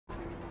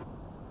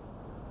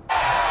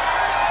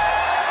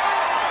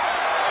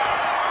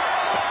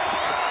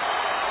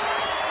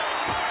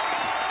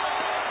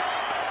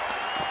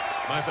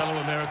my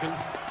fellow Americans,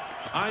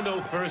 I know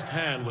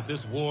firsthand what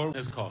this war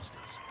has cost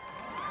us.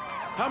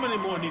 How many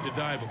more need to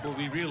die before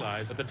we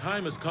realize that the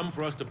time has come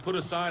for us to put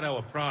aside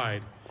our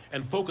pride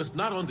and focus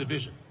not on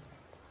division,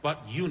 but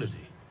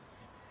unity?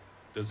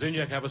 Does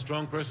Zinyak have a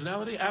strong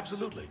personality?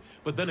 Absolutely.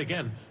 But then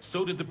again,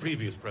 so did the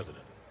previous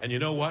president. And you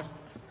know what?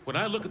 When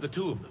I look at the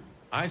two of them,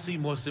 I see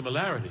more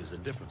similarities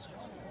than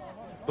differences.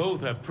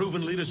 Both have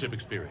proven leadership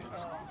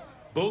experience.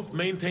 Both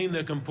maintain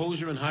their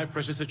composure in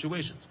high-pressure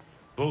situations.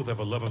 Both have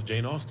a love of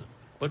Jane Austen.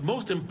 But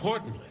most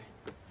importantly,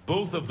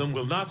 both of them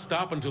will not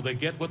stop until they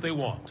get what they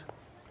want.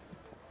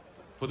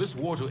 For this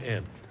war to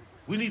end,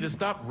 we need to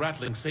stop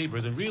rattling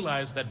sabers and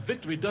realize that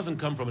victory doesn't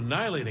come from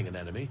annihilating an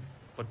enemy,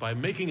 but by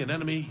making an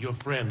enemy your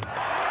friend.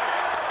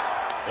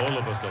 All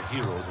of us are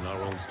heroes in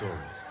our own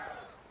stories.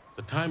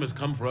 The time has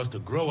come for us to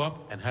grow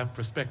up and have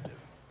perspective.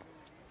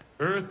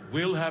 Earth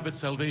will have its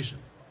salvation,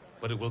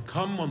 but it will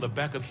come on the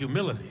back of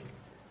humility,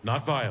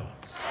 not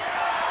violence.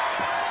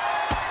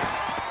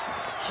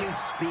 Cute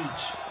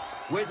speech.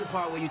 Where's the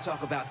part where you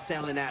talk about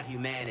selling out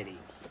humanity?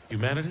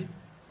 Humanity?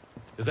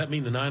 Does that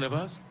mean the 9 of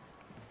us?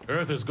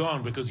 Earth is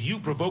gone because you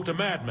provoked a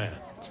madman.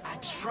 I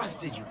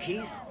trusted you,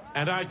 Keith.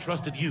 And I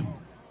trusted you.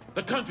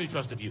 The country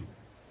trusted you.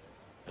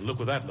 And look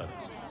where that led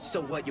us.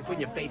 So what, you're putting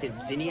your faith in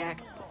Zinyak?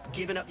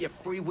 Giving up your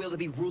free will to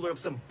be ruler of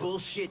some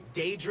bullshit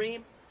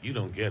daydream? You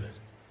don't get it.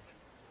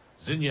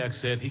 Zinyak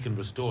said he can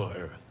restore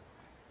Earth.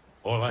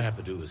 All I have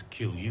to do is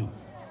kill you.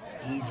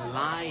 He's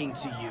lying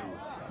to you.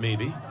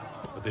 Maybe,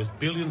 but there's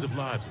billions of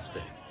lives at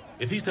stake.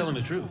 If he's telling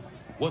the truth,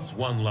 what's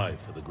one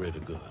life for the greater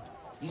good?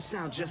 You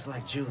sound just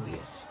like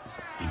Julius.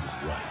 He was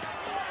right.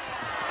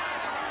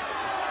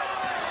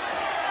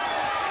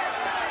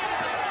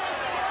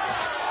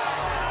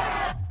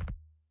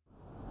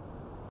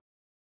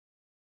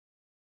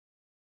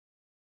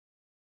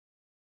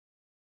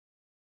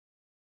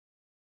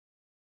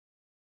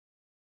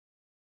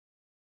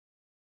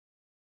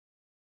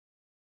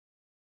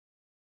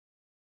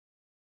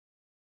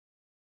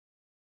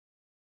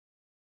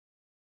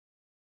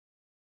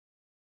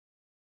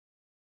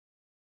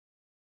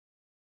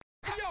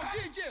 Yo,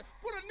 DJ,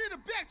 put a nigga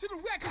back to the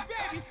record,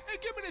 baby,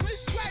 and give me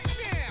this right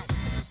now.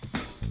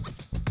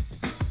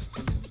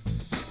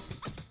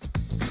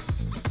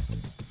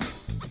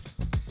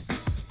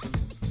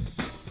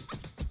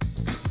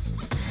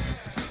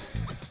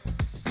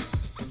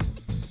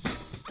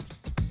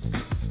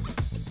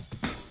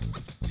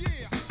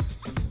 Yeah.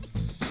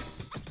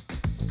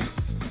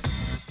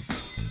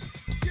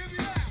 Give me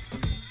that.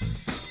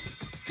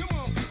 Come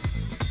on.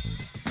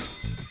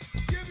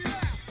 Give me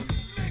that.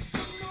 Make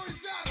some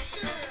noise out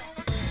there.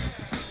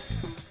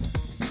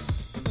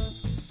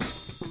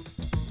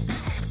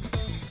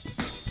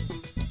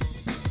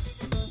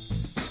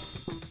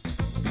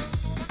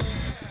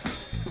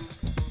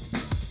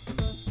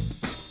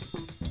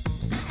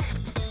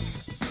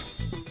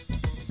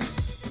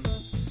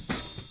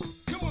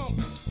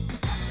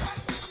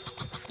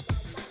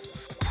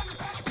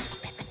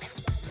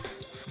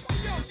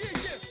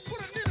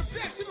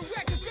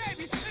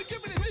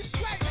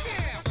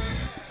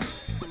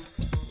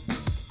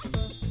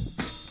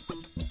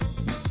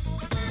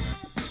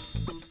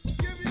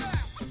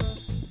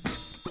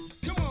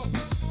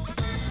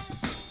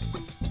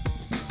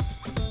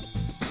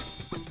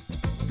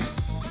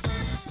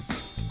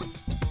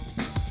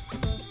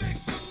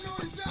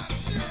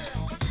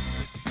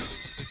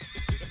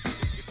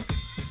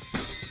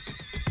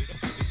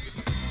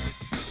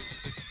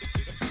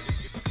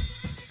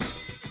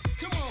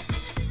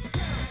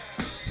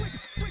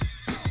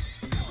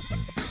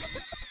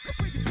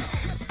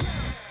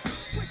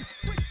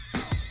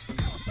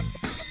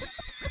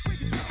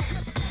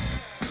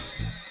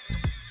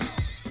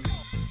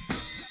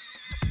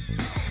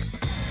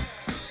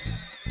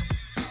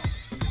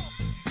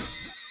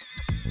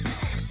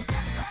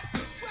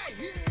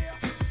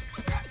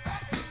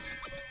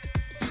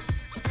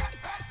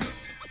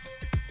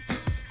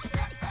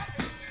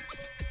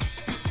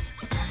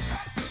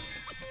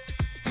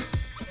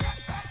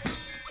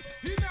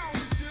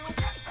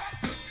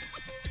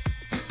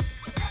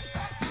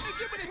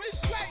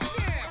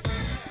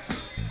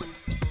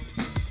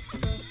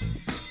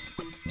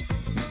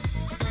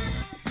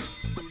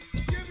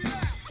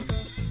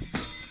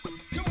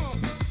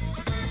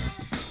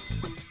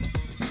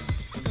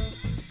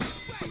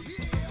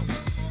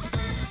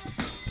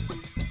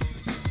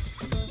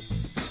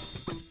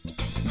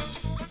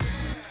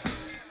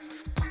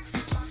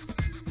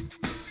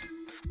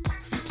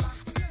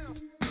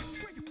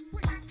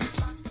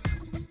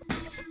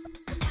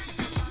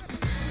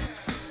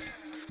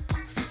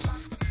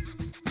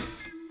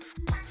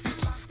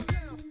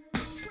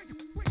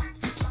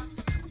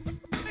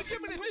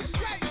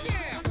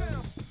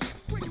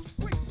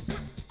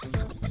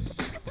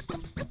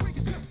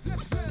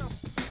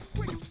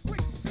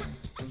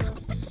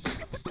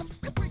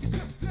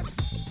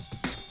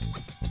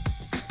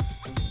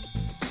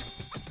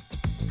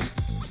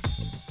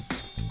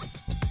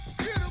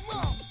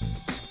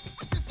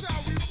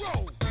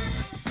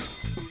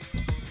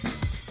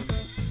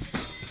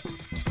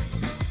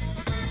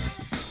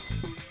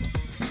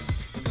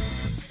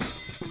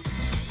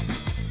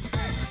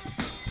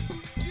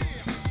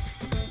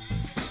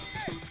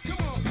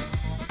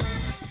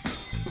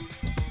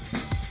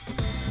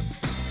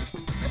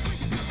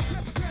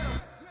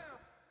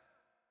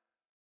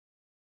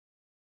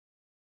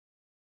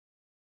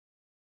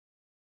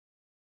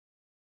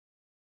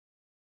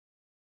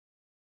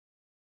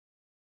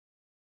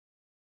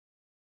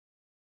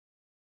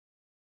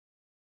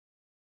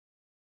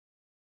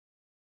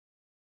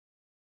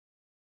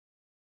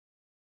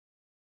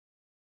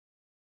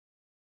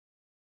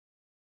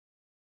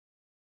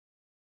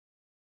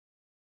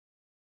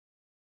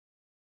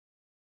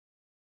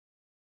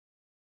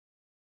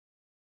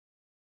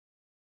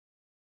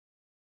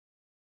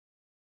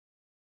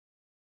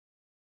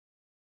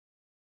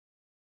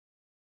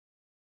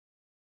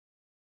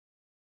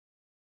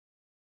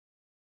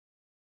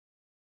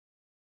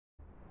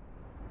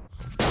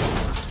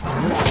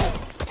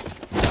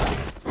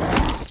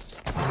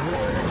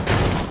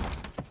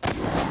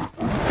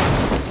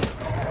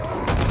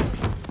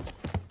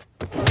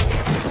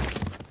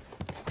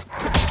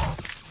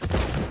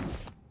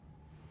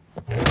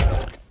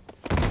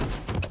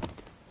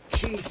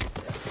 Leave,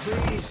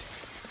 please.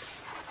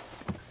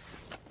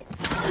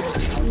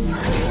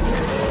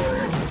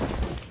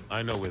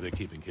 I know where they're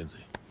keeping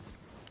Kinsey.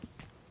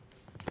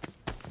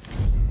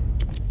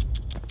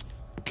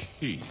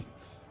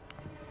 Keith,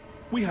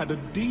 we had a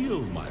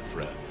deal, my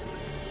friend.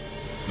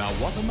 Now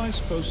what am I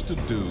supposed to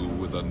do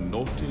with a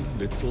naughty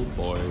little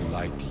boy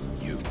like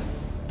you?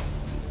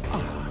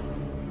 Ah,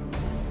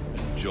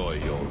 enjoy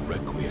your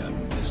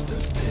requiem, Mr.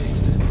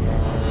 Date.